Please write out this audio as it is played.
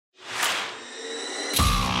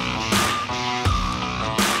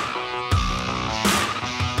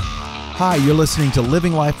Hi, you're listening to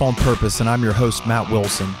Living Life on Purpose, and I'm your host, Matt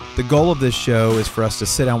Wilson. The goal of this show is for us to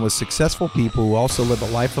sit down with successful people who also live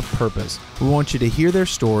a life of purpose. We want you to hear their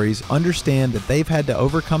stories, understand that they've had to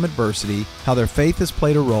overcome adversity, how their faith has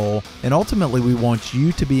played a role, and ultimately we want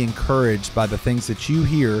you to be encouraged by the things that you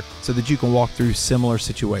hear so that you can walk through similar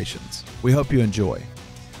situations. We hope you enjoy.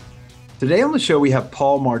 Today on the show, we have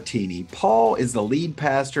Paul Martini. Paul is the lead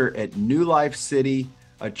pastor at New Life City,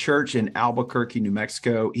 a church in Albuquerque, New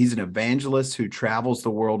Mexico. He's an evangelist who travels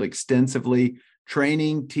the world extensively,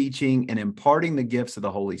 training, teaching, and imparting the gifts of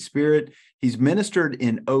the Holy Spirit. He's ministered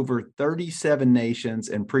in over 37 nations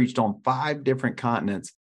and preached on 5 different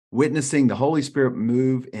continents, witnessing the Holy Spirit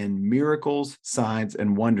move in miracles, signs,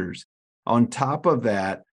 and wonders. On top of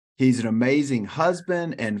that, he's an amazing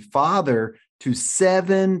husband and father to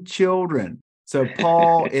 7 children. So,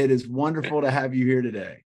 Paul, it is wonderful to have you here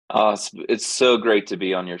today. Oh, it's so great to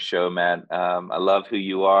be on your show, Matt. I love who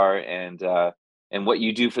you are and what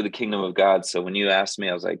you do for the kingdom of God. So when you asked me,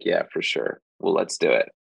 I was like, yeah, for sure. Well, let's do it.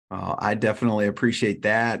 I definitely appreciate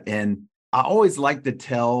that. And I always like to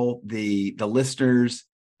tell the listeners,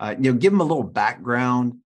 give them a little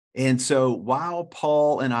background. And so while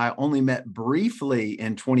Paul and I only met briefly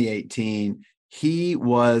in 2018, he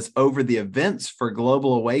was over the events for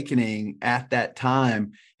Global Awakening at that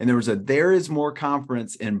time. And there was a There Is More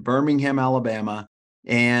conference in Birmingham, Alabama.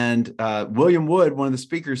 And William Wood, one of the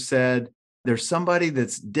speakers, said, there's somebody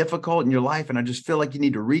that's difficult in your life, and I just feel like you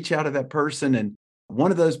need to reach out to that person. And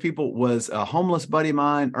one of those people was a homeless buddy of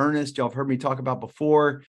mine, Ernest, y'all have heard me talk about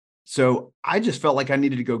before. So I just felt like I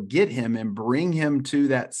needed to go get him and bring him to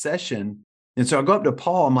that session. And so I go up to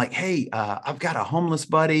Paul. I'm like, hey, I've got a homeless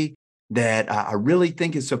buddy that I really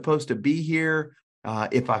think is supposed to be here.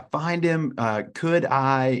 If I find him, could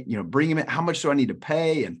I, bring him in? How much do I need to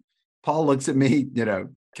pay? And Paul looks at me,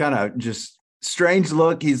 kind of just strange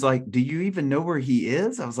look. He's like, do you even know where he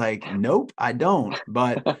is? I was like, nope, I don't.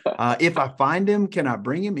 But if I find him, can I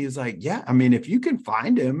bring him? He was like, yeah, I mean, if you can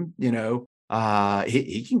find him,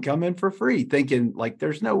 he can come in for free, thinking like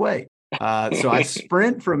there's no way. So I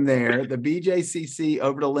sprint from there, the BJCC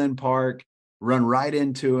over to Lynn Park, run right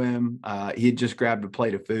into him. He had just grabbed a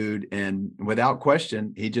plate of food, and without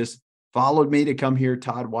question, he just followed me to come hear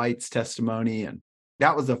Todd White's testimony. And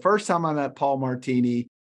that was the first time I met Paul Martini,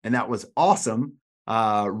 and that was awesome.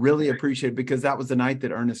 Really appreciate it, because that was the night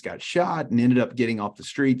that Ernest got shot and ended up getting off the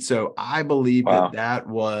street. So I believe that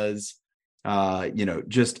was,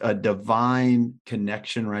 just a divine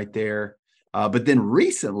connection right there. But then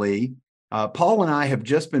recently, Paul and I have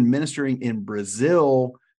just been ministering in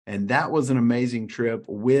Brazil, and that was an amazing trip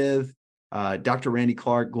with Dr. Randy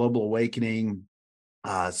Clark, Global Awakening.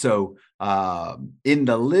 So in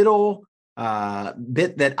the little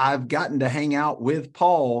bit that I've gotten to hang out with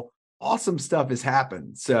Paul, awesome stuff has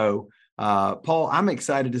happened. So Paul, I'm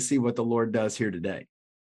excited to see what the Lord does here today.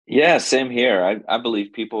 Yeah, same here. I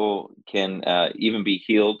believe people can even be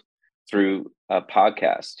healed through a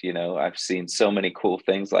podcast. I've seen so many cool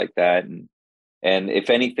things like that. And if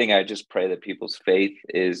anything, I just pray that people's faith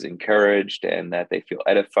is encouraged and that they feel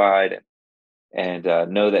edified and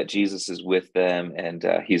know that Jesus is with them, and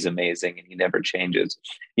he's amazing and he never changes.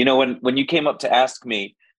 When you came up to ask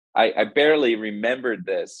me, I barely remembered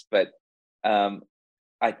this, but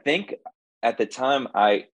I think at the time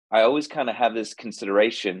I always kind of have this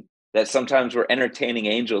consideration that sometimes we're entertaining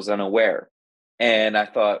angels unaware. And I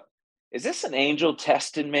thought, is this an angel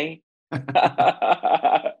testing me?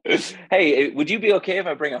 Hey, would you be okay if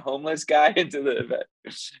I bring a homeless guy into the event?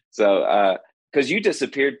 So, because you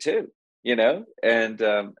disappeared too, and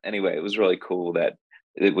anyway, it was really cool that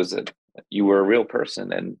you were a real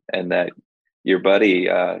person and that your buddy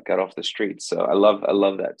got off the street. So I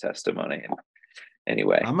love that testimony. And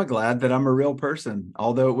anyway, I'm glad that I'm a real person,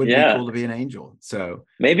 although it would be cool to be an angel. So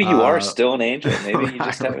maybe you are still an angel. Maybe you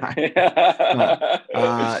just have.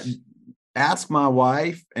 Ask my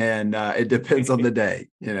wife, and it depends on the day,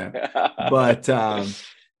 But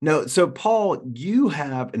no, so Paul, you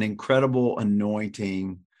have an incredible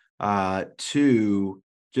anointing to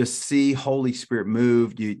just see Holy Spirit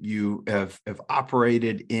move. You have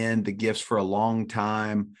operated in the gifts for a long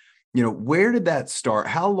time. Where did that start?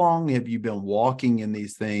 How long have you been walking in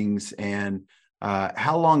these things, and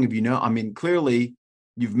how long have you known? I mean, clearly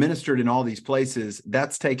you've ministered in all these places.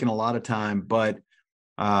 That's taken a lot of time, but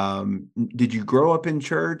did you grow up in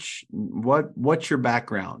church? What's your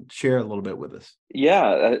background? Share a little bit with us.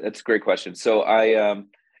 Yeah, that's a great question. So I'm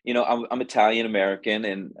Italian American,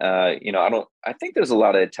 and I think there's a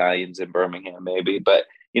lot of Italians in Birmingham, maybe, but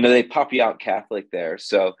they pop you out Catholic there.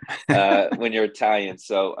 So when you're Italian,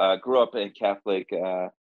 so grew up in Catholic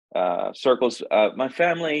circles. My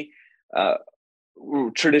family uh,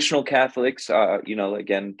 traditional Catholics,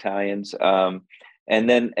 again, Italians. And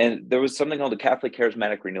there was something called the Catholic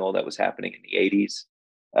Charismatic Renewal that was happening in the 80s,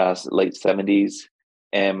 late 70s.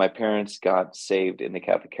 And my parents got saved in the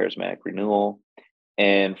Catholic Charismatic Renewal.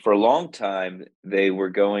 And for a long time, they were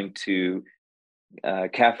going to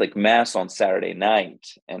Catholic Mass on Saturday night,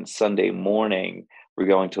 and Sunday morning, we're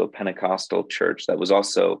going to a Pentecostal church that was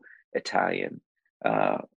also Italian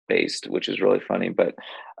based, which is really funny. But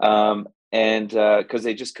and because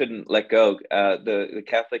they just couldn't let go, the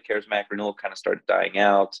Catholic Charismatic Renewal kind of started dying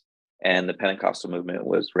out, and the Pentecostal movement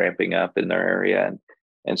was ramping up in their area,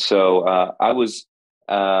 and so I was.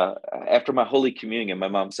 After my Holy Communion, my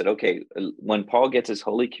mom said, "Okay, when Paul gets his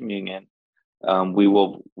Holy Communion, we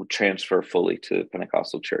will transfer fully to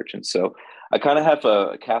Pentecostal church." And so I kind of have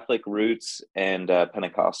a Catholic roots and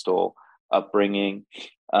Pentecostal upbringing.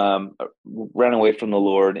 Ran away from the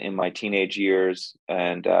Lord in my teenage years,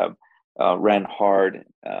 and ran hard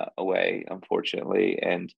away, unfortunately.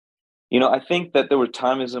 And, I think that there were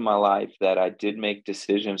times in my life that I did make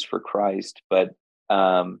decisions for Christ, but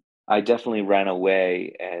I definitely ran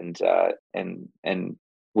away and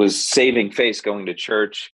was saving face, going to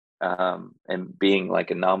church, and being like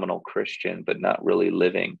a nominal Christian, but not really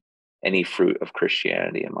living any fruit of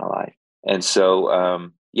Christianity in my life. And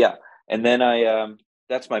so, yeah. And then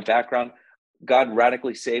that's my background. God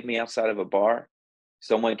radically saved me outside of a bar.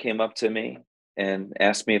 Someone came up to me and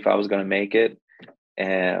asked me if I was going to make it.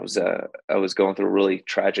 And I was going through a really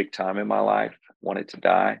tragic time in my life, wanted to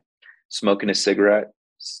die, smoking a cigarette,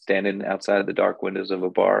 standing outside the dark windows of a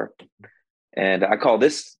bar. And I call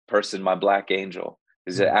this person my black angel.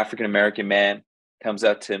 He's an African-American man, comes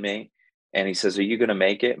up to me and he says, "Are you going to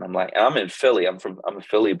make it?" And I'm like, I'm in Philly. I'm a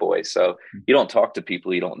Philly boy. So you don't talk to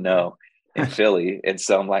people you don't know in Philly. And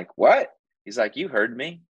so I'm like, "What?" He's like, "You heard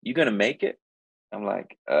me. You going to make it?" I'm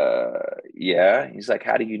like, yeah. He's like,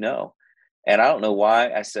 "How do you know?" And I don't know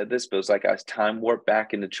why I said this, but it was like I was time warped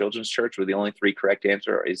back into children's church where the only three correct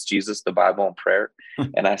answer is Jesus, the Bible, and prayer.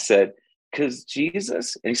 And I said, "Because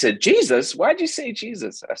Jesus." And he said, "Jesus? Why'd you say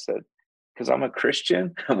Jesus?" I said, "Because I'm a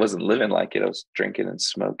Christian." I wasn't living like it. I was drinking and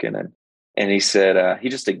smoking. And he said, he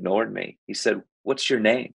just ignored me. He said, "What's your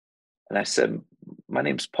name?" And I said, "My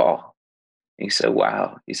name's Paul." And he said,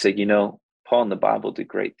 "Wow." He said, Paul and the Bible did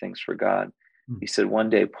great things for God. He said, "One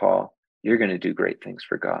day, Paul, you're going to do great things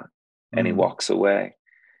for God." And he walks away.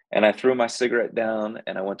 And I threw my cigarette down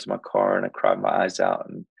and I went to my car and I cried my eyes out.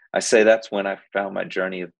 And I say that's when I found my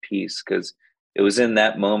journey of peace, because it was in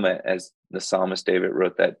that moment, as the psalmist David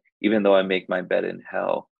wrote, that even though I make my bed in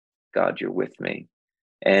hell, God, you're with me.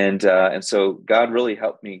 And so God really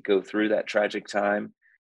helped me go through that tragic time.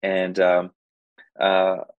 And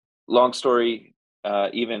long story,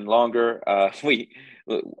 even longer,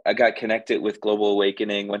 I got connected with Global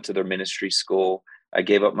Awakening, went to their ministry school. I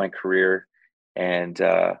gave up my career, and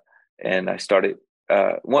I started.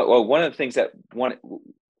 One of the things that when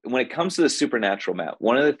it comes to the supernatural, Matt,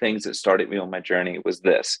 one of the things that started me on my journey was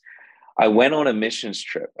this. I went on a missions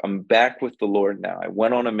trip. I'm back with the Lord now. I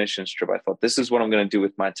went on a missions trip. I thought, this is what I'm going to do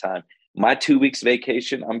with my time. My 2 weeks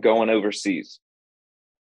vacation, I'm going overseas.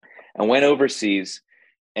 I went overseas,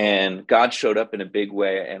 and God showed up in a big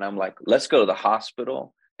way. And I'm like, let's go to the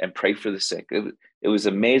hospital and pray for the sick. It was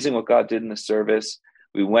amazing what God did in the service.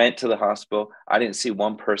 We went to the hospital. I didn't see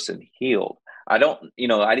one person healed. I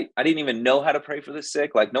didn't even know how to pray for the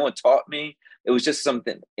sick. Like, no one taught me. It was just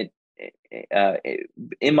something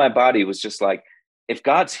in my body. It was just like, if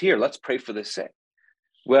God's here, let's pray for the sick.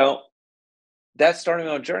 Well, that started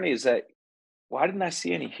my own journey, is that, why didn't I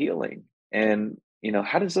see any healing? And,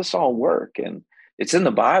 how does this all work? And it's in the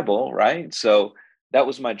Bible, right? So that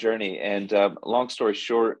was my journey. And long story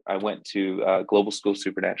short, I went to Global School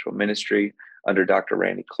Supernatural Ministry under Dr.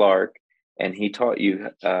 Randy Clark, and he taught you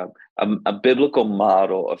a biblical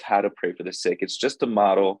model of how to pray for the sick. It's just a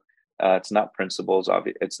model. It's not principles.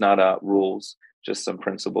 It's not rules. Just some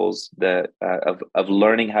principles that of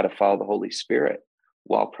learning how to follow the Holy Spirit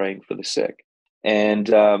while praying for the sick. And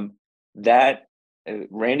that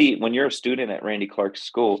Randy, when you're a student at Randy Clark's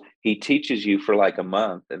school, he teaches you for like a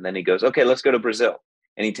month, and then he goes, "Okay, let's go to Brazil."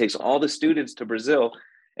 And he takes all the students to Brazil,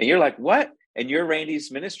 and you're like, "What?" And you're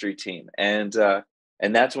Randy's ministry team. And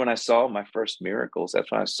that's when I saw my first miracles.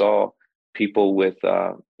 That's when I saw people with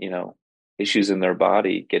issues in their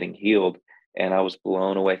body getting healed, and I was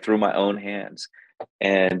blown away through my own hands.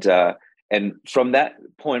 And from that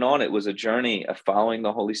point on, it was a journey of following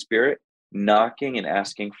the Holy Spirit, knocking and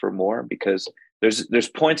asking for more, because there's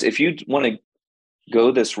points, if you want to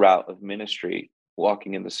go this route of ministry,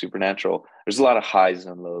 walking in the supernatural, there's a lot of highs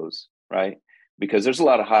and lows, right? because there's a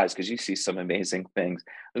lot of highs because you see some amazing things.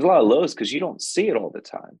 There's a lot of lows because you don't see it all the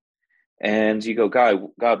time. And you go,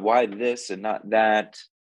 God, why this and not that?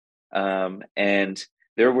 And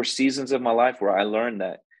there were seasons of my life where I learned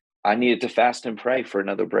that I needed to fast and pray for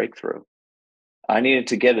another breakthrough. I needed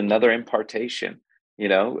to get another impartation.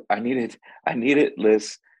 I needed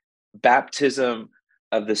this baptism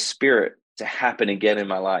of the Spirit to happen again in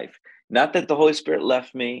my life. Not that the Holy Spirit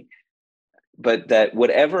left me, but that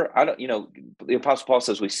whatever the Apostle Paul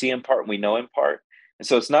says we see in part and we know in part. And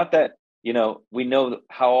so it's not that, we know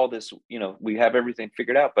how all this, we have everything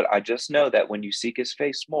figured out, but I just know that when you seek his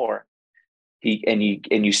face more,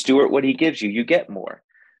 you steward what he gives you, you get more.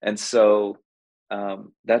 And so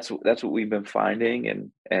that's what we've been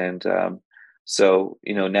finding. So,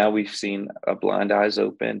 now we've seen blind eyes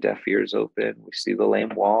open, deaf ears open. We see the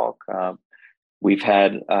lame walk. We've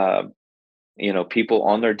had, people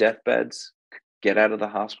on their deathbeds get out of the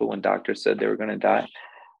hospital when doctors said they were going to die.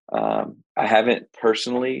 I haven't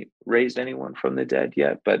personally raised anyone from the dead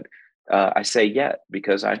yet, but I say yet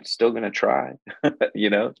because I'm still going to try,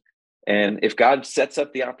 and if God sets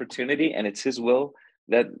up the opportunity and it's his will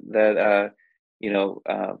that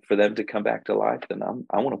for them to come back to life, then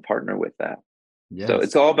I want to partner with that. Yes. So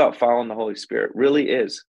it's all about following the Holy Spirit. Really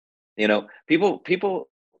is. People,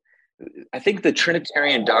 I think the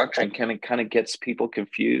Trinitarian doctrine kind of gets people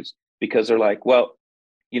confused because they're like, well,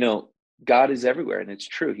 God is everywhere, and it's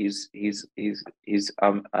true. He's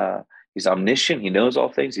omniscient. He knows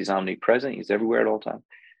all things. He's omnipresent. He's everywhere at all times.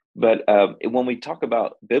 But when we talk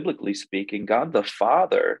about biblically speaking, God the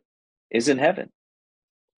Father is in heaven.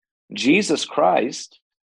 Jesus Christ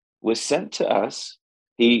was sent to us.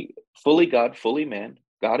 He fully God, fully man,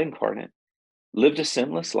 God incarnate, lived a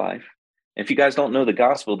sinless life. If you guys don't know the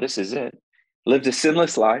gospel, this is it. Lived a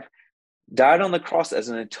sinless life, died on the cross as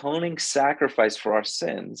an atoning sacrifice for our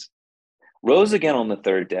sins, rose again on the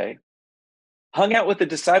third day, hung out with the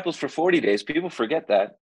disciples for 40 days. People forget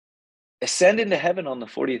that. Ascended into heaven on the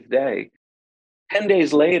 40th day. 10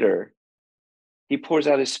 days later, he pours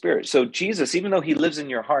out his Spirit. So Jesus, even though he lives in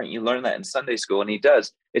your heart, you learn that in Sunday school, and he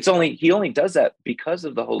does. He only does that because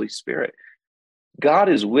of the Holy Spirit. God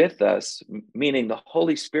is with us, meaning the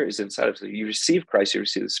Holy Spirit is inside of us. You receive Christ, you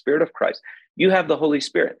receive the Spirit of Christ. You have the Holy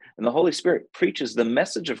Spirit, and the Holy Spirit preaches the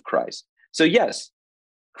message of Christ. So yes,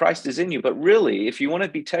 Christ is in you, but really, if you want to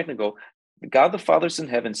be technical, God the Father's in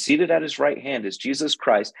heaven, seated at his right hand is Jesus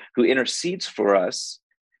Christ, who intercedes for us.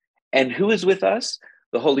 And who is with us?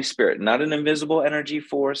 The Holy Spirit, not an invisible energy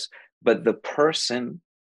force, but the person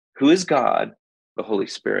who is God, the Holy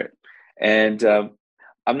Spirit. And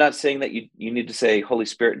I'm not saying that you need to say Holy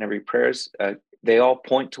Spirit in every prayers. They all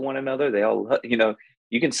point to one another. They all,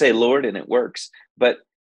 you can say Lord and it works. But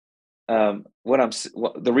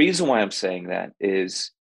the reason why I'm saying that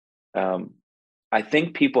is I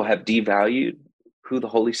think people have devalued who the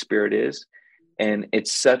Holy Spirit is. And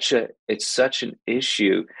it's such an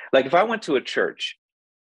issue. Like if I went to a church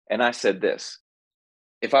and I said this,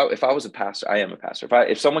 if I was a pastor, I am a pastor.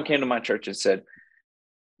 If someone came to my church and said,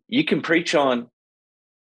 you can preach on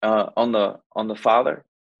the Father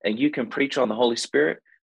and you can preach on the Holy Spirit,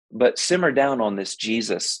 but simmer down on this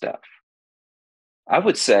Jesus stuff, I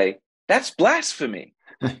would say that's blasphemy.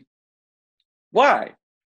 Why?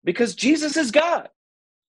 Because Jesus is God.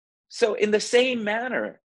 So in the same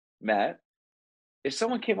manner, Matt, if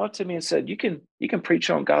someone came up to me and said, you can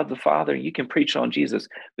preach on God the Father, you can preach on Jesus,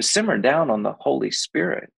 but simmer down on the Holy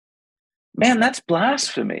Spirit, man, that's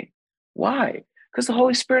blasphemy. Why? Because the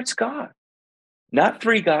Holy Spirit's God. Not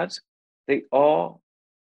three gods. They all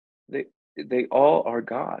are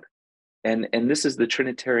God. And this is the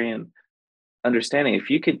Trinitarian understanding.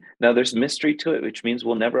 If you can, now there's mystery to it, which means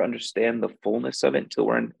we'll never understand the fullness of it until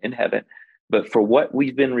we're in heaven. But for what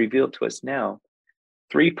we've been revealed to us now,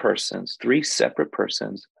 three persons, three separate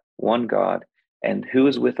persons, one God, and who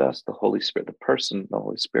is with us? The Holy Spirit, the person, the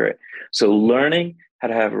Holy Spirit. So learning how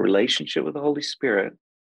to have a relationship with the Holy Spirit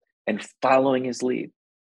and following his lead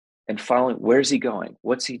and following, where's he going?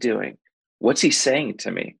 What's he doing? What's he saying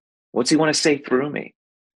to me? What's he want to say through me?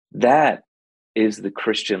 That is the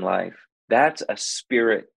Christian life. That's a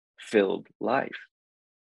Spirit-filled life.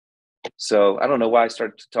 So I don't know why I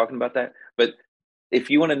started talking about that, but if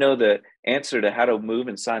you want to know the answer to how to move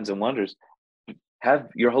in signs and wonders, have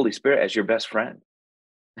your Holy Spirit as your best friend,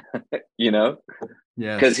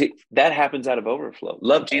 because that happens out of overflow.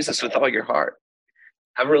 Love Jesus with all your heart.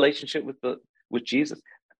 Have a relationship with Jesus.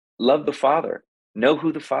 Love the Father. Know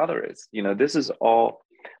who the Father is. This is all,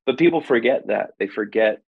 but people forget that. They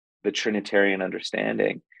forget the Trinitarian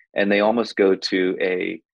understanding, and they almost go to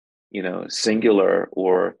a, singular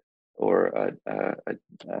or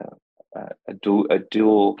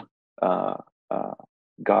dual uh, uh,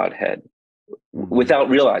 Godhead Mhm. without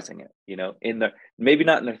realizing it, in their, maybe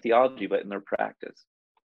not in their theology, but in their practice.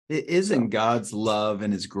 It isn't So, God's love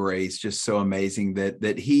and his grace just so amazing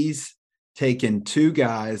that he's taken two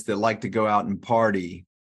guys that like to go out and party,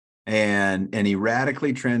 and he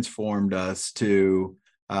radically transformed us to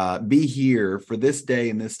be here for this day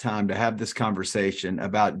and this time to have this conversation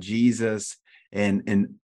about Jesus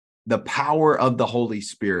and the power of the Holy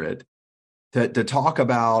Spirit, to talk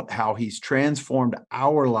about how he's transformed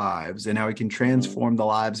our lives and how he can mhm, transform the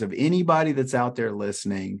lives of anybody that's out there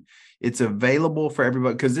listening. It's available for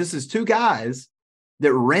everybody, because this is two guys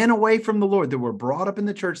that ran away from the Lord, that were brought up in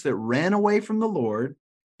the church, that ran away from the Lord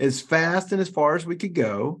as fast and as far as we could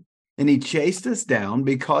go. And he chased us down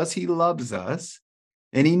because he loves us.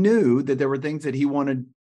 And he knew that there were things that he wanted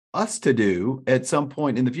us to do at some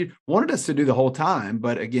point in the future, wanted us to do the whole time.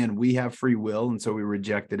 But again, we have free will. And so we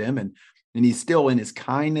rejected him. And he's still, in his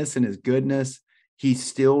kindness and his goodness, he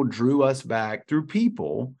still drew us back through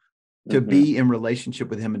people to mhm. be in relationship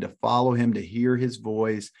with him and to follow him, to hear his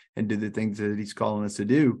voice and do the things that he's calling us to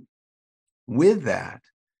do. With that,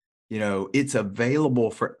 it's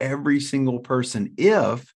available for every single person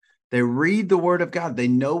if they read the word of God. They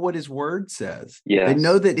know what his word says. They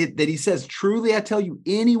know Yes, that he says, truly, I tell you,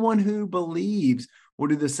 anyone who believes will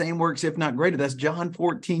do the same works, if not greater. That's John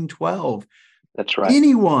 14:12. that's right.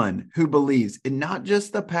 Anyone who believes, and not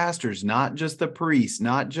just the pastors, not just the priests,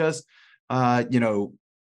 not just,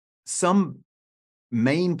 some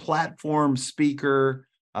main platform speaker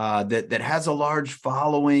that has a large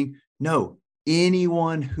following. No,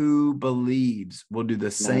 anyone who believes will do the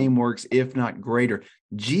Man. same works, if not greater.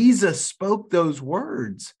 Jesus spoke those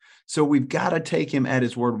words. So we've got to take him at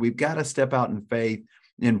his word. We've got to step out in faith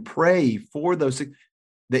and pray for those.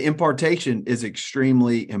 The impartation is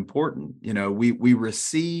extremely important. We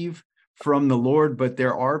receive from the Lord, but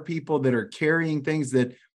there are people that are carrying things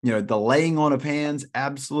that, the laying on of hands,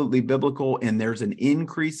 absolutely biblical, and there's an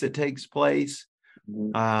increase that takes place.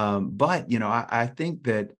 Mhm, But I think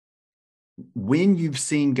that when you've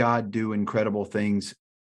seen God do incredible things,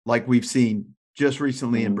 like we've seen just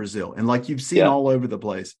recently in mhm. Brazil, and like you've seen Yeah, all over the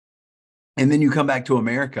place, and then you come back to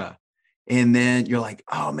America, and then you're like,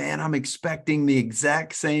 oh man, I'm expecting the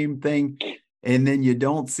exact same thing. And then you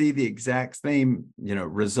don't see the exact same,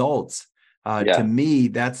 results. To yeah, me,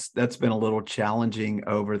 that's been a little challenging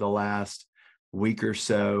over the last week or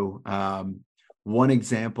so. One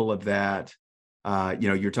example of that,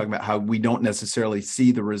 you're talking about how we don't necessarily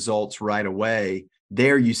see the results right away.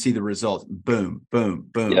 There you see the results, boom, boom,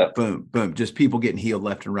 boom, yeah. boom, boom, just people getting healed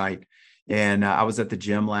left and right. And I was at the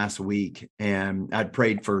gym last week, and I'd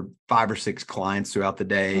prayed for 5 or 6 clients throughout the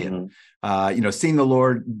day, and Mhm. seen the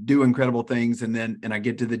Lord do incredible things. And I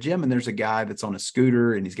get to the gym, and there's a guy that's on a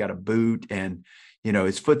scooter, and he's got a boot, and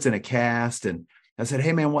his foot's in a cast. And I said,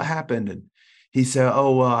 "Hey man, what happened?" And he said,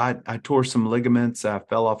 "Oh well, I tore some ligaments. I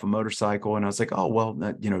fell off a motorcycle." And I was like, "Oh well,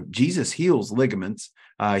 Jesus heals ligaments.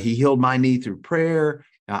 He healed my knee through prayer.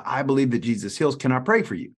 I believe that Jesus heals. Can I pray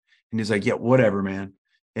for you?" And he's like, "Yeah, whatever, man."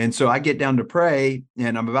 And so I get down to pray,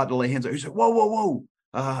 and I'm about to lay hands on. He's like, "Whoa, whoa, whoa.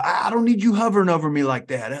 I don't need you hovering over me like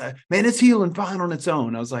that. Man, it's healing fine on its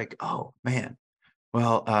own." I was like, "Oh, man.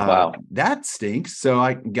 Well, Wow. that stinks." So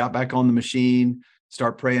I got back on the machine,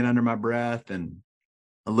 start praying under my breath, and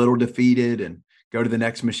a little defeated, and go to the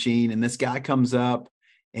next machine. And this guy comes up,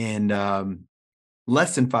 and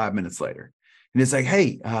less than 5 minutes later, and it's like,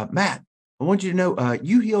 "Hey, Matt, I want you to know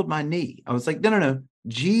you healed my knee." I was like, "No, no, no.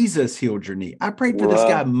 Jesus healed your knee. I prayed for this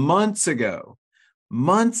guy Whoa. months ago.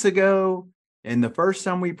 And the first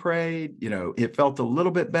time we prayed, it felt a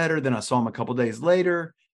little bit better. Then I saw him a couple of days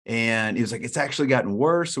later, and he was like, "It's actually gotten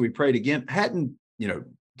worse." So we prayed again. Hadn't,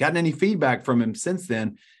 gotten any feedback from him since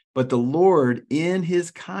then. But the Lord, in his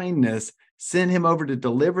kindness, sent him over to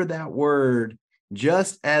deliver that word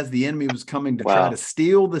just as the enemy was coming to try to Wow.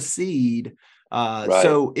 steal the seed. Right.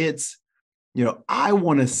 So it's, I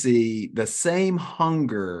want to see the same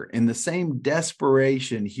hunger and the same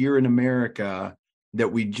desperation here in America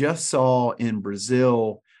that we just saw in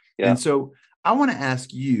Brazil. And Yeah. so I want to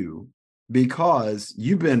ask you, because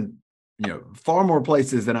you've been, far more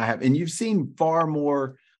places than I have, and you've seen far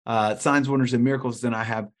more signs, wonders, and miracles than I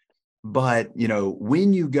have. But,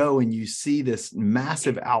 when you go and you see this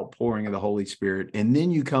massive outpouring of the Holy Spirit, and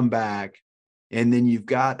then you come back, and then you've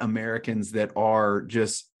got Americans that are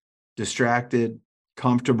just distracted,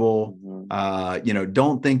 comfortable, Mhm.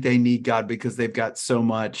 don't think they need God because they've got so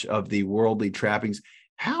much of the worldly trappings.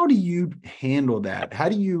 How do you handle that? How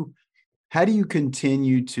do you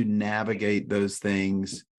continue to navigate those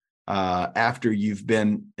things after you've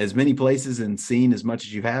been as many places and seen as much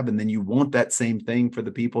as you have, and then you want that same thing for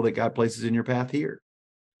the people that God places in your path here.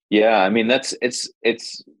 Yeah, I mean it's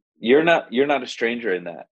you're not a stranger in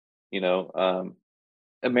that,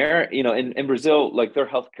 America, in Brazil, like their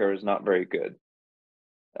healthcare is not very good.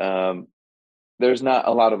 Um, there's not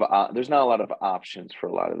a lot of options for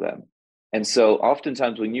a lot of them, and so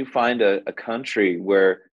oftentimes when you find a country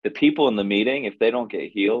where the people in the meeting, if they don't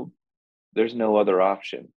get healed, there's no other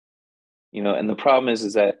option. And the problem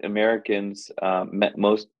is that Americans,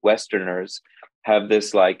 most Westerners, have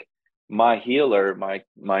this like, my healer,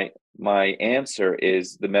 my answer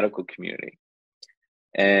is the medical community,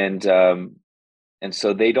 and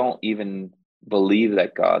so they don't even believe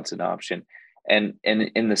that God's an option. And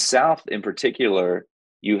in the South, in particular,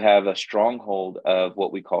 you have a stronghold of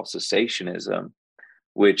what we call cessationism,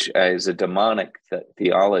 which is a demonic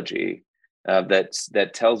theology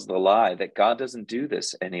that tells the lie that God doesn't do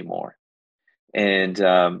this anymore. And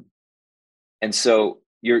so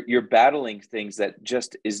you're battling things that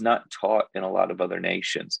just is not taught in a lot of other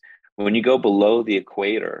nations. When you go below the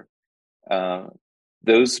equator,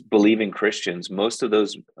 those believing Christians, most of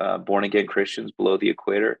those born again Christians below the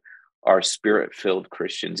equator are spirit-filled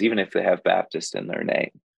Christians, even if they have Baptist in their name.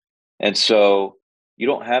 And so you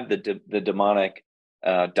don't have the demonic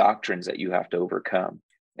doctrines that you have to overcome.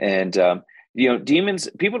 And demons,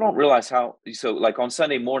 people don't realize how. So like on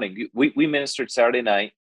Sunday morning, we ministered Saturday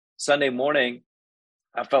night. Sunday morning,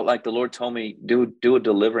 I felt like the Lord told me, do a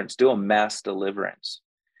deliverance, do a mass deliverance.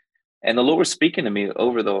 And the Lord was speaking to me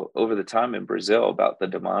over the time in Brazil about the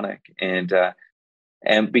demonic. And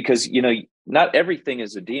because, not everything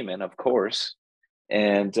is a demon, of course.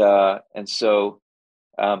 And so,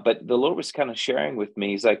 but the Lord was kind of sharing with me,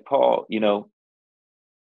 he's like, Paul,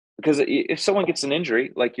 because if someone gets an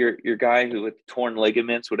injury, like your guy who with torn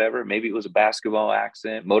ligaments, whatever, maybe it was a basketball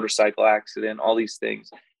accident, motorcycle accident, all these things,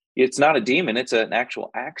 it's not a demon, it's an actual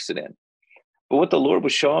accident. But what the Lord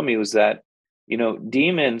was showing me was that,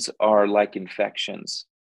 demons are like infections.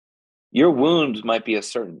 Your wound might be a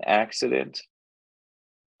certain accident.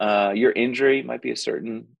 Your injury might be a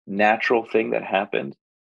certain natural thing that happened,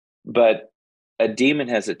 but a demon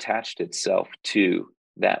has attached itself to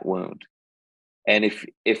that wound. And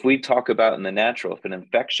if we talk about in the natural, if an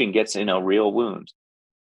infection gets in a real wound,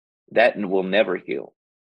 that will never heal.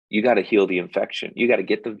 You got to heal the infection. You got to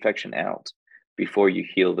get the infection out before you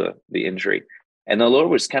heal the injury. And the Lord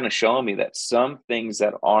was kind of showing me that some things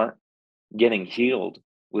that aren't getting healed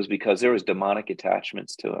was because there was demonic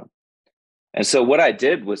attachments to them. And so what I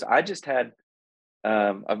did was I just had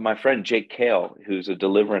of my friend Jake Cale, who's a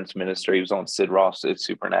deliverance minister. He was on Sid Ross, It's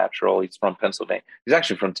Supernatural. He's from Pennsylvania. He's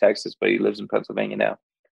actually from Texas, but he lives in Pennsylvania now.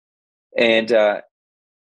 And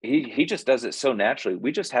he just does it so naturally.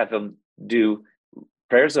 We just have him do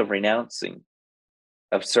prayers of renouncing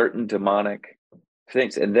of certain demonic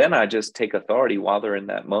things. And then I just take authority while they're in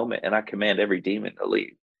that moment, and I command every demon to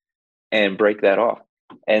leave and break that off.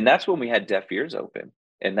 And that's when we had deaf ears open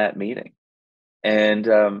in that meeting. And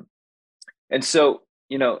so,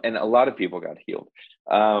 and a lot of people got healed.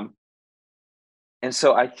 And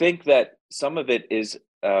so I think that some of it is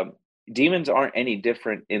demons aren't any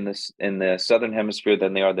different in the southern hemisphere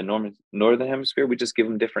than they are the northern hemisphere. We just give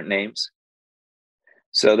them different names.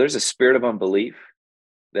 So there's a spirit of unbelief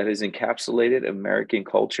that is encapsulated American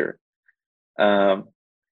culture.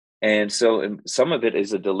 And so some of it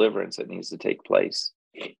is a deliverance that needs to take place.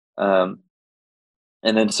 And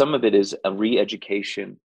then some of it is a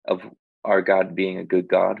re-education of our God being a good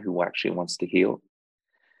God who actually wants to heal.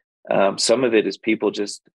 Some of it is people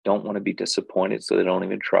just don't want to be disappointed, so they don't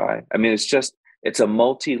even try. I mean, it's a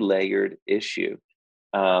multi-layered issue.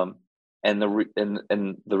 And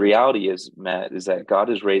the reality is, Matt, is that God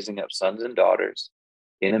is raising up sons and daughters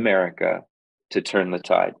in America to turn the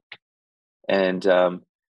tide. And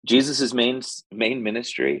Jesus's main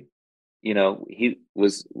ministry, he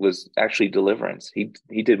was actually deliverance.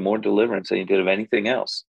 He did more deliverance than he did of anything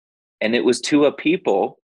else. And it was to a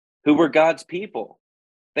people who were God's people.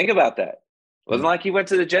 Think about that. It wasn't like he went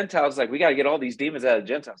to the Gentiles, like, we got to get all these demons out of the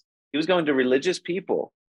Gentiles. He was going to religious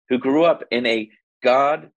people who grew up in a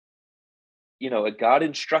God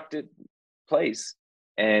instructed place.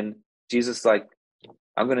 And Jesus, like,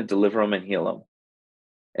 I'm going to deliver them and heal them.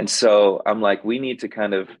 And so I'm like, we need to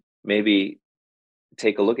kind of maybe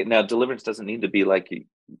take a look at, now deliverance doesn't need to be like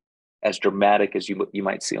as dramatic as you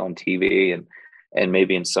might see on TV and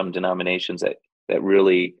maybe in some denominations that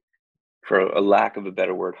really, for a lack of a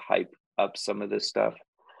better word, hype up some of this stuff.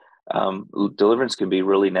 Deliverance can be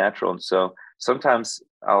really natural. And so sometimes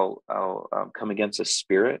I'll come against a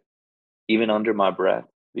spirit, even under my breath.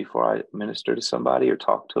 before I minister to somebody or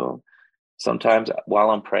talk to them. Sometimes while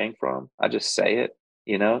I'm praying for them, I just say it,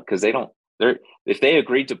 because if they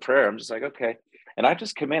agreed to prayer, I'm just like, okay. And I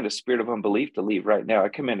just command a spirit of unbelief to leave right now. I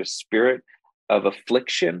command a spirit of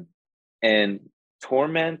affliction and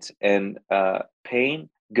torment and pain,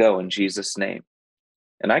 go in Jesus' name.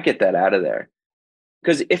 And I get that out of there.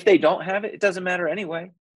 Because if they don't have it, it doesn't matter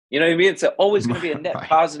anyway. You know what I mean? It's always going to be a net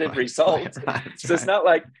positive result. So it's not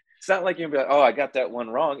like you're going to be like, oh, I got that one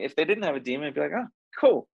wrong. If they didn't have a demon, it'd be like, oh,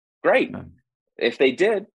 cool, great. If they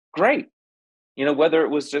did, great. Whether it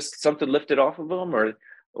was just something lifted off of them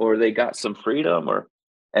or they got some freedom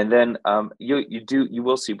and then you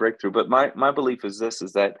will see breakthrough. But my belief is this,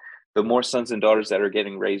 is that the more sons and daughters that are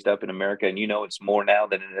getting raised up in America, and it's more now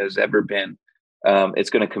than it has ever been, it's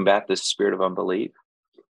going to combat this spirit of unbelief,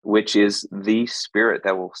 which is the spirit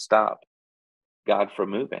that will stop God from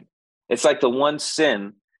moving. It's like the one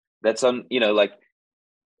sin that's the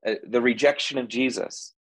rejection of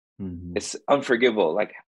Jesus. Mm-hmm. It's unforgivable.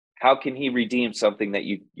 Like, how can he redeem something that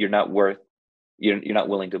you're not willing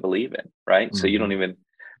to believe in, right? Mm-hmm. So you don't even.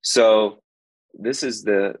 So this is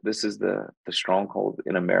the stronghold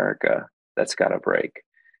in America that's got to break,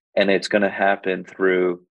 and it's going to happen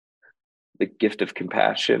through the gift of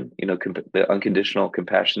compassion. The unconditional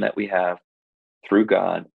compassion that we have through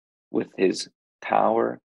God, with His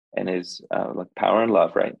power and His power and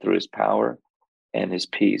love, right? Through His power and His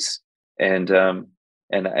peace, and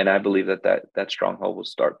I believe that stronghold will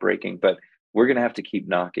start breaking. But we're going to have to keep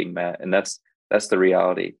knocking, Matt, and that's the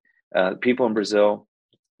reality. People in Brazil,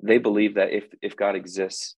 they believe that if God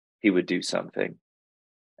exists, He would do something,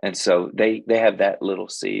 and so they have that little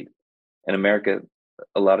seed. In America,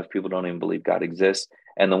 a lot of people don't even believe God exists,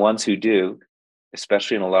 and the ones who do,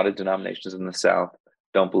 especially in a lot of denominations in the South,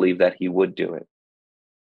 don't believe that He would do it.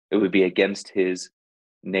 It would be against His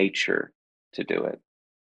nature to do it.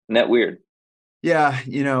 Isn't that weird? Yeah,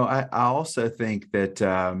 I also think that,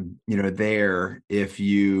 if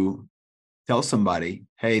you tell somebody,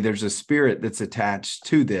 hey, there's a spirit that's attached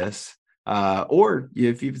to this, or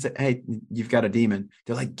if you say, hey, you've got a demon,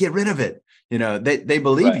 they're like, get rid of it. They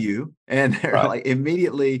believe right. you, and they're right. like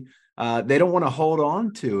immediately, they don't want to hold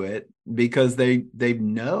on to it because they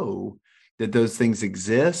know that those things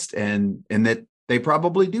exist and that they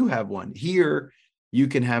probably do have one. Here, you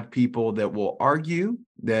can have people that will argue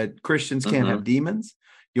that Christians can't have demons.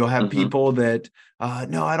 You'll have people that,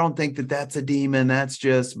 no, I don't think that that's a demon. That's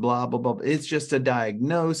just blah, blah, blah. It's just a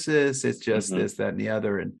diagnosis. It's just this, that, and the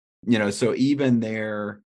other. And, so even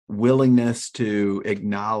their willingness to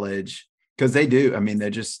acknowledge, because they do, they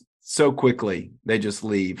just so quickly, they just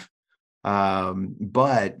leave.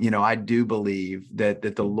 But, I do believe that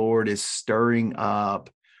the Lord is stirring up,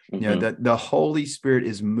 that the Holy Spirit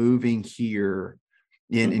is moving here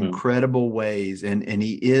in incredible ways. And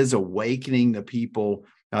he is awakening the people,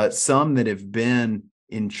 some that have been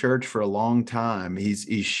in church for a long time.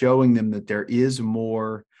 He's showing them that there is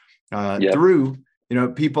more through,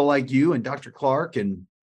 people like you and Dr. Clark and,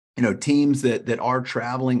 teams that are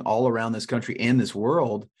traveling all around this country and this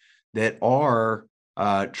world that are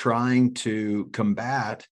trying to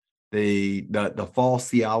combat the false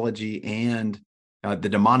theology and the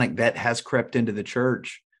demonic that has crept into the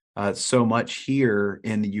church so much here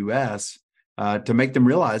in the U.S. To make them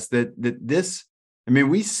realize that this,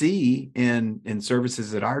 we see in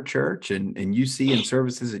services at our church and you see in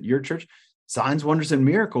services at your church, signs, wonders, and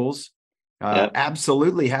miracles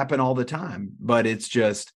absolutely happen all the time, but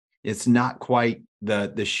it's not quite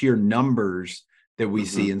the sheer numbers that we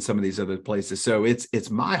see in some of these other places. So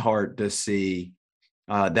it's my heart to see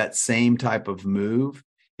that same type of move.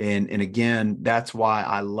 And again, that's why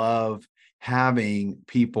I love having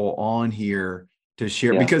people on here to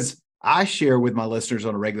share, because I share with my listeners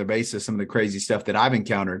on a regular basis some of the crazy stuff that I've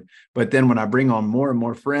encountered. But then when I bring on more and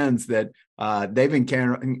more friends that they've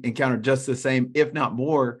encountered just the same, if not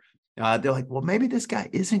more, they're like, well, maybe this guy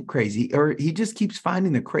isn't crazy, or he just keeps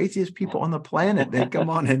finding the craziest people on the planet that come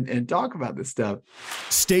on and talk about this stuff.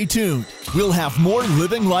 Stay tuned. We'll have more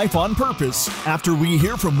Living Life on Purpose after we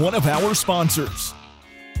hear from one of our sponsors.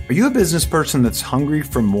 Are you a business person that's hungry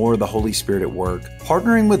for more of the Holy Spirit at work?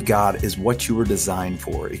 Partnering with God is what you were designed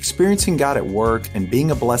for. Experiencing God at work and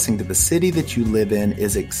being a blessing to the city that you live in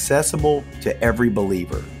is accessible to every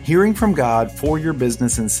believer. Hearing from God for your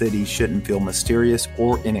business and city shouldn't feel mysterious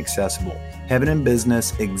or inaccessible. Heaven in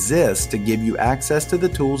Business exists to give you access to the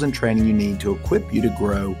tools and training you need to equip you to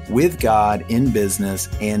grow with God in business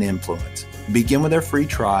and influence. Begin with their free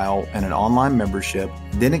trial and an online membership,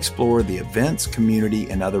 then explore the events, community,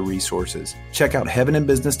 and other resources. Check out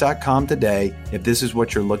heaveninbusiness.com today if this is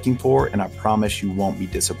what you're looking for, and I promise you won't be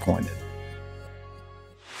disappointed.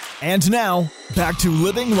 And now, back to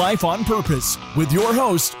Living Life on Purpose with your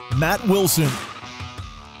host, Matt Wilson.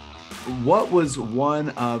 What was one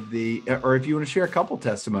of the, or if you want to share a couple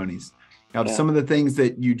testimonies of some of the things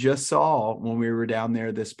that you just saw when we were down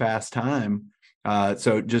there this past time?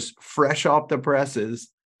 So just fresh off the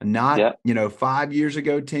presses, not, 5 years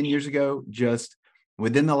ago, 10 years ago, just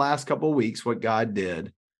within the last couple of weeks, what God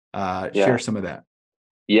did. Share some of that.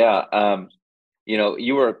 Yeah.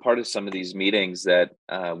 You were a part of some of these meetings that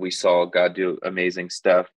we saw God do amazing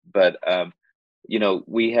stuff. But, I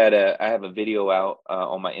have a video out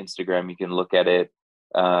on my Instagram. You can look at it.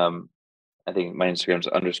 I think my Instagram's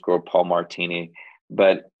 _Paul Martini.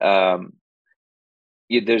 But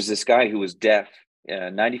there's this guy who was deaf,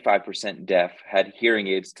 95% deaf, had hearing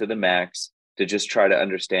aids to the max to just try to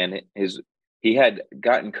understand he had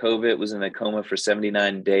gotten COVID, was in a coma for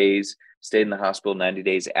 79 days, stayed in the hospital 90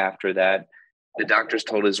 days after that. The doctors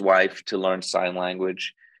told his wife to learn sign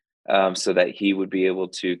language so that he would be able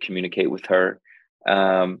to communicate with her.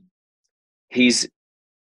 I just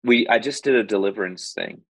did a deliverance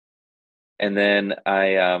thing, and then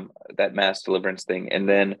that mass deliverance thing, and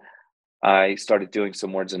then I started doing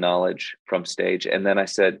some words of knowledge from stage, and then I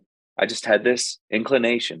said, I just had this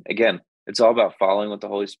inclination. Again, it's all about following what the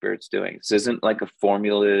Holy Spirit's doing. This isn't like a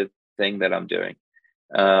formulative thing that I'm doing.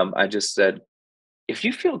 I just said, if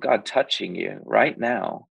you feel God touching you right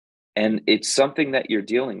now, and it's something that you're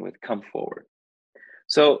dealing with, come forward.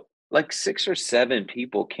 So like 6 or 7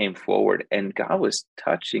 people came forward, and God was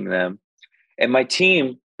touching them. And my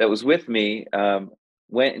team that was with me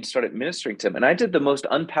went and started ministering to them. And I did the most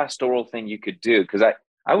unpastoral thing you could do, because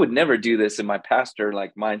I would never do this in my pastor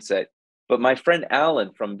like mindset. But my friend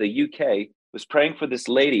Alan from the UK was praying for this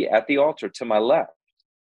lady at the altar to my left.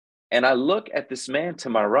 And I look at this man to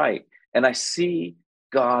my right, and I see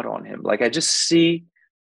God on him. Like I just see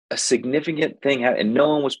a significant thing happen, and no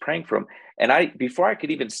one was praying for him. And before I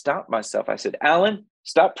could even stop myself, I said, Alan,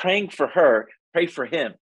 stop praying for her, pray for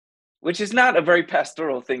him, which is not a very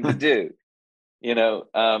pastoral thing to do.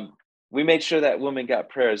 We made sure that woman got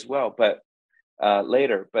prayer as well, but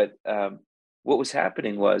later. But what was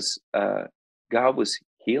happening was God was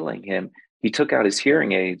healing him. He took out his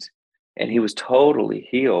hearing aids, and he was totally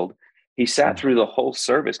healed. He sat through the whole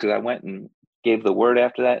service, because I went and gave the word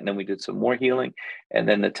after that, and then we did some more healing, and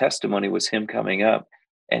then the testimony was him coming up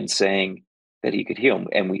and saying that he could heal,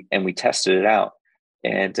 and we tested it out,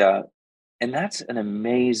 and that's an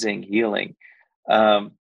amazing healing.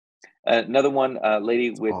 Another one,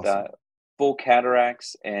 lady with awesome. Full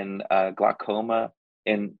cataracts and glaucoma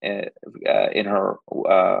in her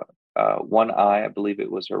one eye, I believe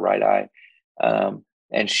it was her right eye,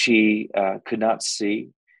 and she could not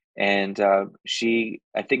see. And I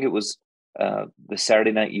think it was the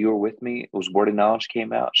Saturday night you were with me, it was Word of Knowledge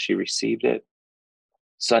came out. She received it.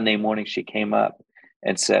 Sunday morning, she came up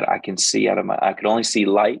and said, I can see I could only see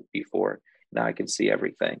light before. Now I can see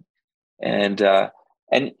everything. And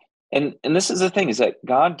this is the thing, is that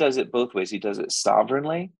God does it both ways. He does it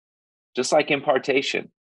sovereignly, just like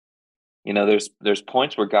impartation. There's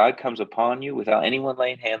points where God comes upon you without anyone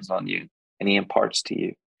laying hands on you, and he imparts to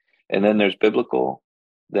you. And then there's biblical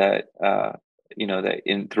that,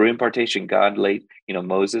 through impartation, God laid,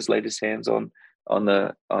 Moses laid his hands on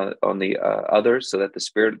the others, so that the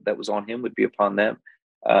spirit that was on him would be upon them.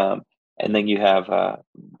 And then you have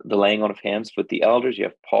the laying on of hands with the elders. You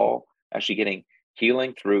have Paul actually getting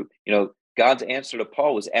healing through, God's answer to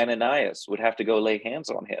Paul was Ananias would have to go lay hands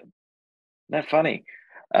on him. Isn't that funny?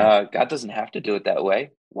 God doesn't have to do it that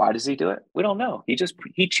way. Why does he do it? We don't know. He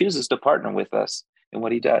chooses to partner with us in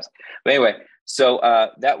what he does. But anyway, so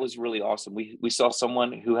that was really awesome. We saw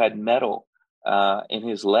someone who had metal in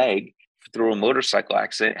his leg through a motorcycle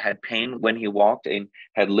accident, had pain when he walked, and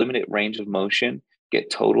had limited range of motion,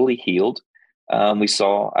 get totally healed. We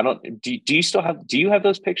saw, do you have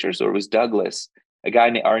those pictures? Or it was Douglas, a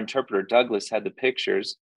guy named, our interpreter, Douglas, had the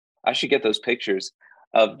pictures. I should get those pictures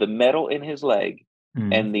of the metal in his leg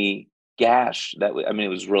and the gash it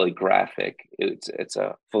was really graphic. It's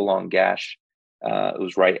a full-on gash. It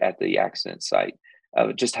was right at the accident site,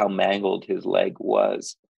 just how mangled his leg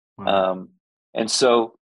was. Wow. And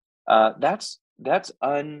so that's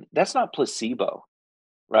not placebo,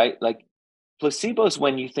 right? Like, placebo is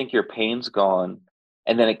when you think your pain's gone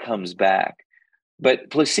and then it comes back.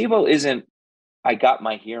 But placebo isn't, I got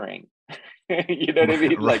my hearing. You know what I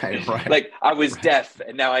mean? Like I was deaf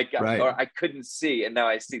and now I got, or I couldn't see and now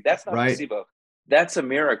I see. That's not placebo. That's a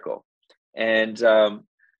miracle. And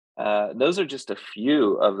those are just a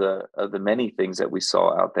few of the many things that we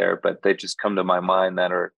saw out there, but they just come to my mind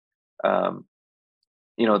that are,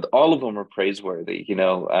 all of them are praiseworthy.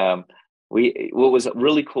 what was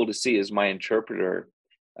really cool to see is my interpreter,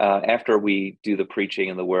 after we do the preaching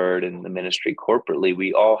and the word and the ministry corporately,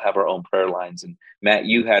 we all have our own prayer lines. And Matt,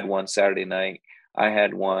 you had one Saturday night, I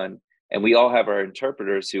had one, and we all have our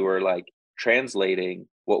interpreters who are like translating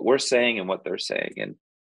what we're saying and what they're saying. And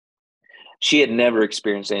she had never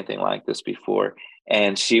experienced anything like this before.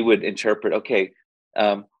 And she would interpret, okay,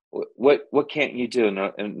 what can't you do?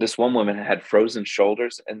 And this one woman had frozen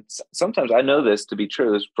shoulders. And sometimes I know this to be true.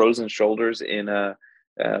 There's frozen shoulders in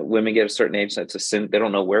women get a certain age. That's a sin. They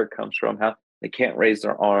don't know where it comes from, how they can't raise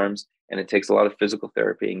their arms. And it takes a lot of physical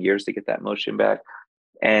therapy and years to get that motion back.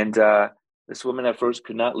 And this woman at first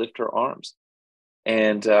could not lift her arms.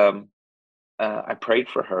 And I prayed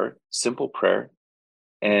for her, simple prayer.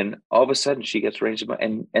 And all of a sudden she gets range of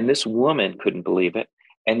motion. And this woman couldn't believe it.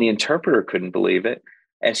 And the interpreter couldn't believe it.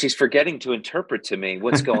 And she's forgetting to interpret to me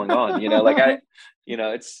what's going on.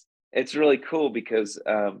 It's really cool because,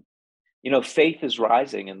 faith is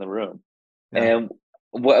rising in the room. Yeah. And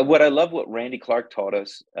what I love, what Randy Clark taught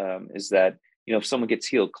us is that, if someone gets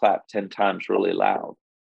healed, clap 10 times really loud.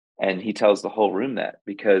 And he tells the whole room that,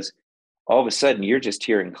 because all of a sudden you're just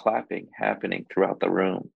hearing clapping happening throughout the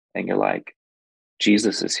room. And you're like,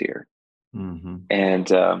 Jesus is here.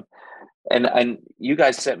 Mm-hmm. And you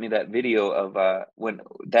guys sent me that video of when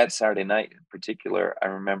that Saturday night in particular. I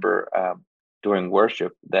remember during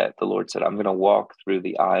worship that the Lord said, I'm going to walk through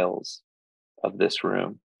the aisles of this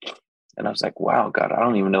room. And I was like, wow, God, I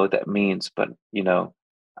don't even know what that means, but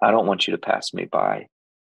I don't want you to pass me by.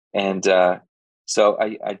 And so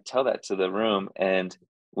I tell that to the room, and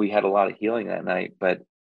we had a lot of healing that night. But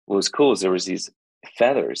what was cool is there was these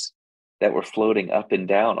feathers that were floating up and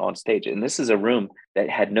down on stage. And this is a room that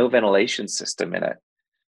had no ventilation system in it.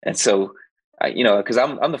 And so, because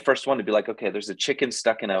I'm the first one to be like, okay, there's a chicken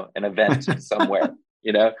stuck in a vent somewhere,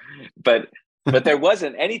 but there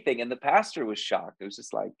wasn't anything. And the pastor was shocked. It was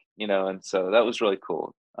just like, and so that was really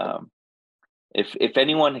cool. If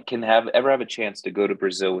anyone can ever have a chance to go to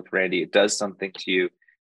Brazil with Randy, it does something to you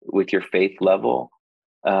with your faith level,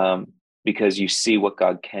 because you see what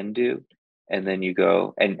God can do. And then you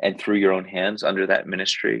go and through your own hands under that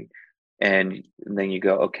ministry. And then you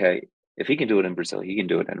go, okay, if he can do it in Brazil, he can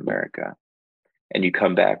do it in America. And you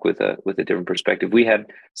come back with a different perspective. We had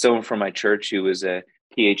someone from my church who was a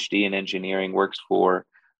PhD in engineering, works for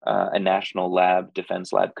a national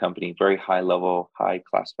defense lab company, very high level, high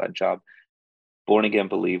classified job, born again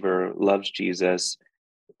believer, loves Jesus,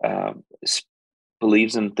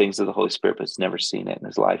 believes in things of the Holy Spirit, but has never seen it in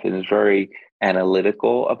his life, and is very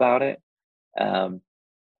analytical about it.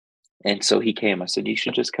 And so he came. I said, you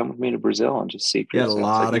should just come with me to Brazil and just see. He had a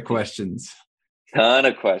lot of questions. Ton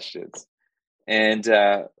of questions. And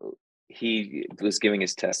he was giving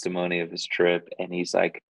his testimony of his trip, and he's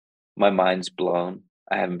like, my mind's blown.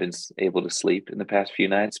 I haven't been able to sleep in the past few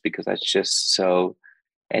nights because I just so,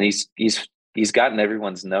 and he's gotten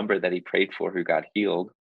everyone's number that he prayed for who got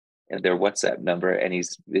healed, and their WhatsApp number, and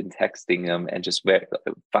he's been texting them and just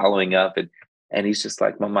following up, and he's just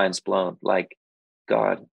like, my mind's blown. Like,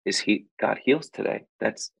 God heals today.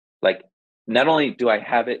 That's like, not only do I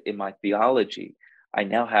have it in my theology, I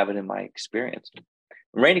now have it in my experience.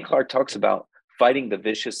 Randy Clark talks about fighting the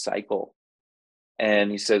vicious cycle. And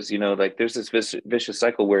he says, like there's this vicious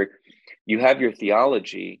cycle where you have your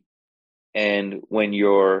theology, and when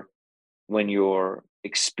your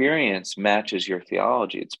experience matches your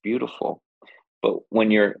theology, it's beautiful. But when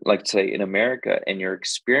you're, like, say, in America and your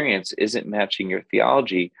experience isn't matching your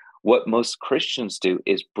theology, what most Christians do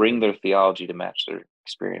is bring their theology to match their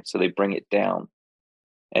experience. So they bring it down.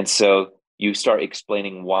 And so you start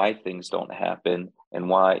explaining why things don't happen and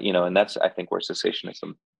why, and that's, I think, where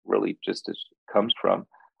cessationism really just comes from.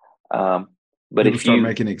 But people start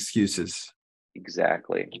making excuses.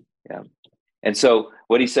 Exactly. Yeah. And so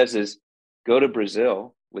what he says is, go to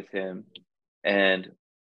Brazil with him, and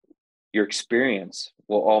your experience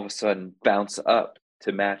will all of a sudden bounce up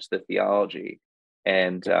to match the theology,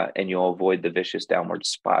 and you'll avoid the vicious downward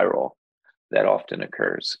spiral that often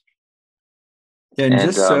occurs. And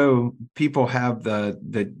just so people have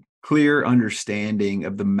the clear understanding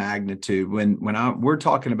of the magnitude, when we're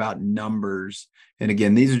talking about numbers, and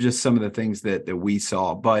again, these are just some of the things that we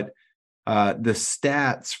saw, but the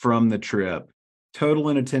stats from the trip: total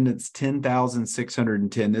in attendance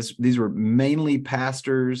 10,610. These were mainly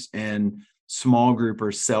pastors and small group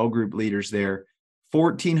or cell group leaders there.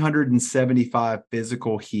 1,475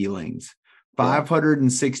 physical healings,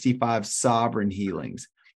 565 sovereign healings,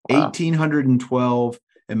 1,812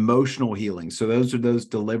 emotional healings. So those are those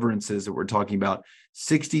deliverances that we're talking about.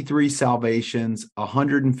 63 salvations,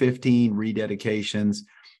 115 rededications,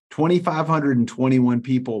 2,521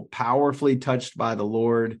 people powerfully touched by the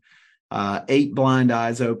Lord, 8 blind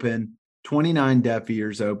eyes open, 29 deaf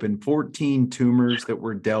ears open, 14 tumors that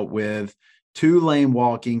were dealt with, 2 lame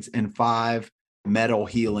walkings, and 5 metal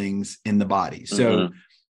healings in the body. So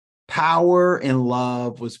power and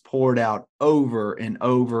love was poured out over and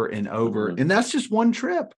over and over. And that's just one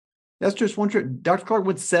trip. That's just one trip. Dr. Clark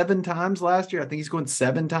went 7 times last year. I think he's going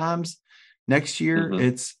 7 times next year.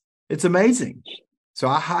 It's amazing. So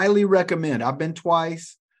I highly recommend. I've been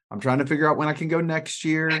twice. I'm trying to figure out when I can go next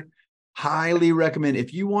year. Highly recommend.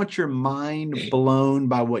 If you want your mind blown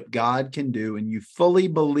by what God can do and you fully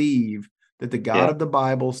believe that the God of the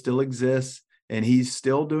Bible still exists and he's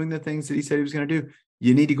still doing the things that he said he was going to do,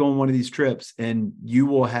 you need to go on one of these trips and you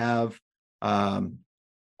will have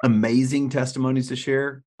amazing testimonies to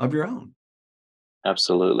share of your own.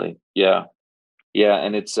 Absolutely. Yeah. Yeah.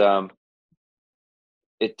 And it's,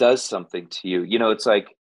 it does something to you. You know, it's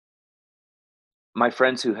like my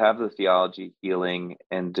friends who have the theology healing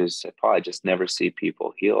and just probably just never see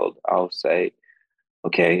people healed. I'll say,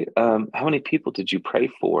 okay, how many people did you pray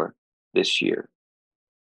for this year?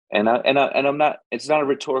 And I'm not, it's not a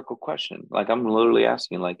rhetorical question. Like I'm literally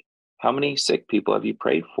asking, like, how many sick people have you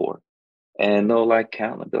prayed for? And they'll like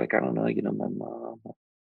count and be like, I don't know, you know, my mom,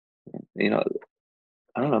 you know,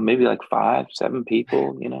 I don't know, maybe like 5, 7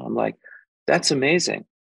 people, you know. I'm like, that's amazing.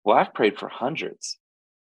 Well, I've prayed for hundreds,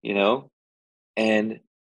 you know, and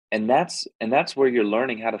that's where you're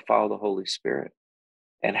learning how to follow the Holy Spirit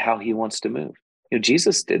and how he wants to move. You know,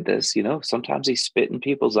 Jesus did this, you know, sometimes he spit in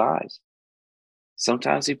people's eyes.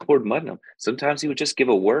 Sometimes he poured mud in them. Sometimes he would just give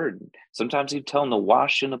a word. Sometimes he'd tell them to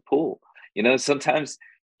wash in a pool. You know, sometimes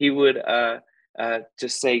he would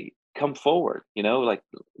just say, come forward, you know, like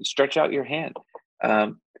stretch out your hand.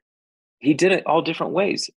 He did it all different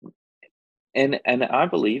ways. And I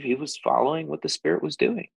believe he was following what the Spirit was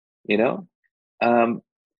doing, you know.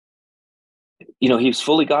 You know, he was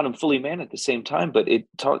fully God and fully man at the same time, but it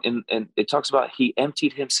talks about he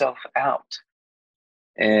emptied himself out.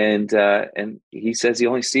 And he says he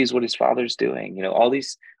only sees what his Father's doing. You know, all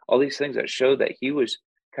these things that show that he was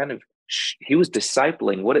kind of he was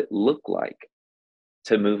discipling what it looked like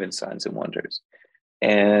to move in signs and wonders.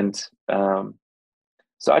 And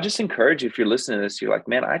so I just encourage you, if you're listening to this, you're like,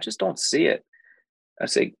 man, I just don't see it. I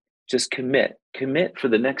say, just commit for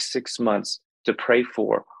the next 6 months to pray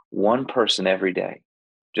for one person every day.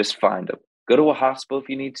 Just find them. Go to a hospital if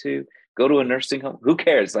you need to. Go to a nursing home. Who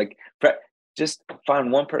cares? Like, just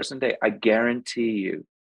find one person a day. I guarantee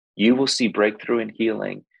you will see breakthrough and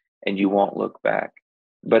healing and you won't look back.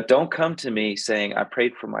 But don't come to me saying, I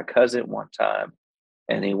prayed for my cousin one time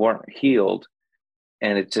and they weren't healed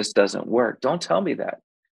and it just doesn't work. Don't tell me that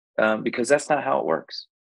because that's not how it works.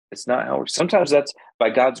 It's not how it works. Sometimes that's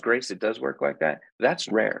by God's grace, it does work like that. That's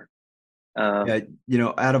rare. Yeah, you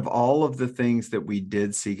know, out of all of the things that we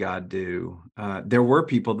did see God do, there were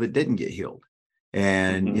people that didn't get healed.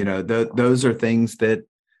 And, you know, those are things that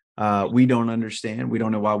we don't understand. We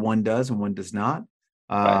don't know why one does and one does not.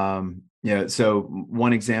 Yeah. So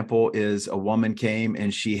one example is a woman came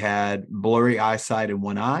and she had blurry eyesight in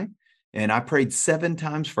one eye. And I prayed 7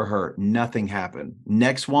 times for her. Nothing happened.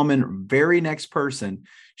 Next woman, very next person,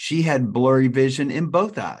 she had blurry vision in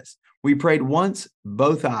both eyes. We prayed once,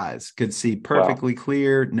 both eyes could see perfectly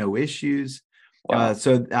clear, no issues.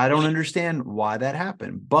 So I don't understand why that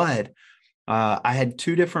happened. But I had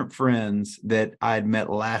 2 different friends that I had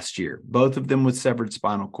met last year, both of them with severed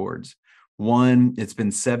spinal cords. One, it's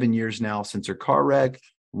been 7 years now since her car wreck.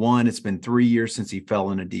 One, it's been 3 years since he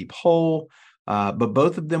fell in a deep hole. But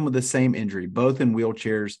both of them with the same injury, both in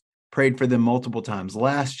wheelchairs, prayed for them multiple times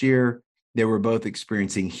last year. They were both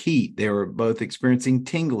experiencing heat. They were both experiencing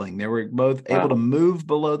tingling. They were both able to move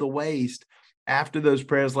below the waist. After those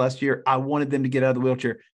prayers last year, I wanted them to get out of the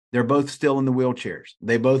wheelchair. They're both still in the wheelchairs.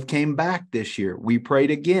 They both came back this year. We prayed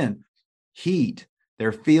again. Heat.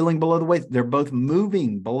 They're feeling below the waist. They're both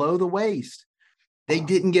moving below the waist. They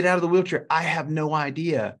didn't get out of the wheelchair. I have no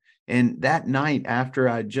idea. And that night, after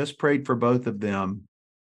I just prayed for both of them,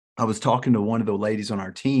 I was talking to one of the ladies on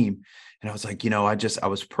our team, and I was like, you know, I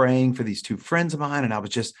was praying for these 2 friends of mine, and I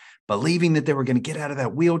was just believing that they were going to get out of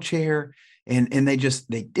that wheelchair, and they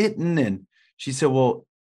didn't. And she said, well,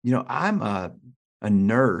 you know, I'm a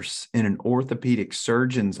nurse in an orthopedic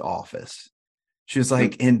surgeon's office. She was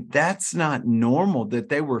like, and that's not normal that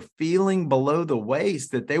they were feeling below the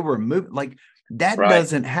waist, that they were moving like that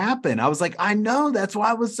doesn't happen. I was like, I know, that's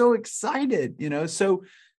why I was so excited, you know. So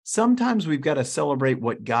sometimes we've got to celebrate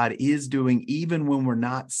what God is doing, even when we're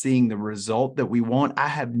not seeing the result that we want. I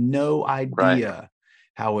have no idea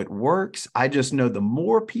how it works. I just know the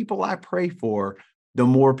more people I pray for, the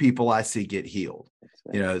more people I see get healed.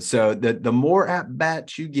 So the more at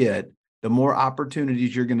bats you get, the more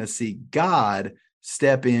opportunities you're going to see God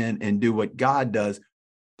step in and do what God does.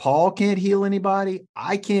 Paul can't heal anybody.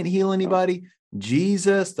 I can't heal anybody.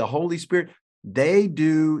 Jesus, the Holy Spirit, they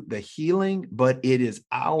do the healing, but it is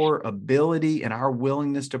our ability and our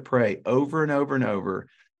willingness to pray over and over and over.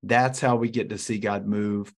 That's how we get to see God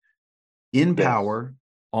move in power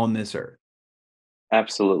on this earth.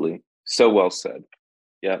 Absolutely. So well said.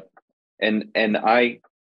 Yeah. And I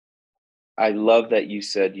love that you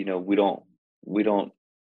said, we don't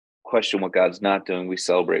question what God's not doing. We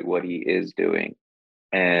celebrate what he is doing.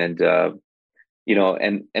 And,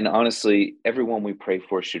 and honestly, everyone we pray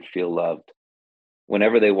for should feel loved.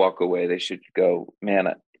 Whenever they walk away, they should go, man,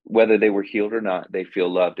 whether they were healed or not, they feel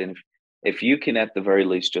loved. And if you can, at the very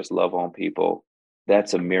least, just love on people,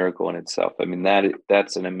 that's a miracle in itself. I mean,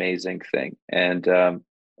 that's an amazing thing. And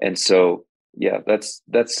so, yeah, that's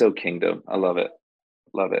so kingdom. I love it.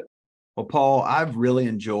 Love it. Well, Paul, I've really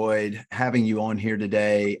enjoyed having you on here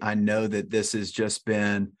today. I know that this has just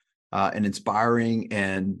been an inspiring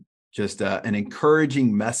and just an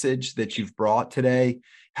encouraging message that you've brought today.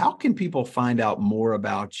 How can people find out more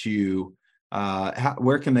about you?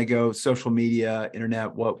 Where can they go? Social media,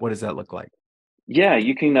 internet? What does that look like? Yeah,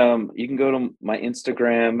 you can go to my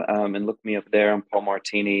Instagram and look me up there. I'm Paul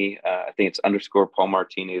Martini. I think it's _Paul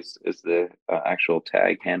Martini is the actual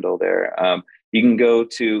tag handle there. You can go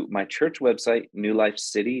to my church website,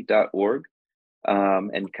 newlifecity.org,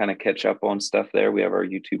 and kind of catch up on stuff there. We have our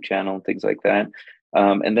YouTube channel and things like that.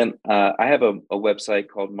 And then I have a website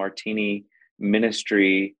called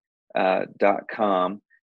martiniministry.com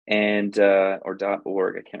and or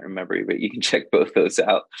 .org. I can't remember, but you can check both those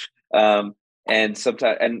out. And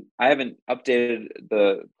sometimes, and I haven't updated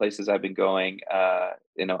the places I've been going,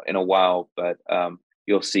 in a while, but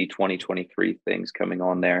you'll see 2023 things coming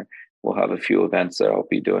on there. We'll have a few events that I'll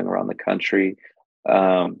be doing around the country.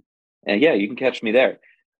 And yeah, you can catch me there.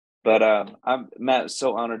 But I'm, Matt,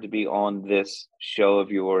 so honored to be on this show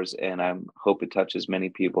of yours, and I hope it touches many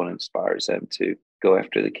people and inspires them to go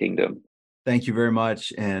after the kingdom. Thank you very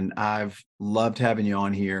much. And I've loved having you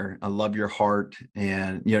on here. I love your heart,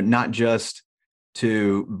 and not just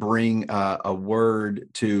to bring a word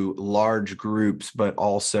to large groups, but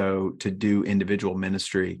also to do individual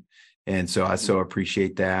ministry. And so I so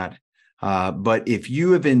appreciate that. But if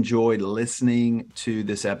you have enjoyed listening to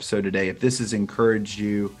this episode today, if this has encouraged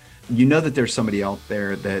you, you know that there's somebody out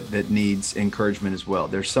there that needs encouragement as well.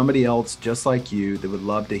 There's somebody else just like you that would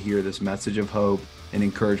love to hear this message of hope and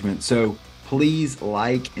encouragement. So please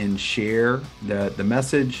like and share the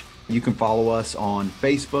message. You can follow us on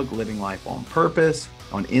Facebook, Living Life on Purpose,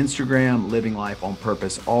 on Instagram, Living Life on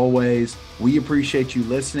Purpose always. We appreciate you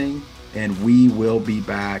listening, and we will be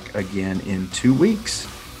back again in 2 weeks.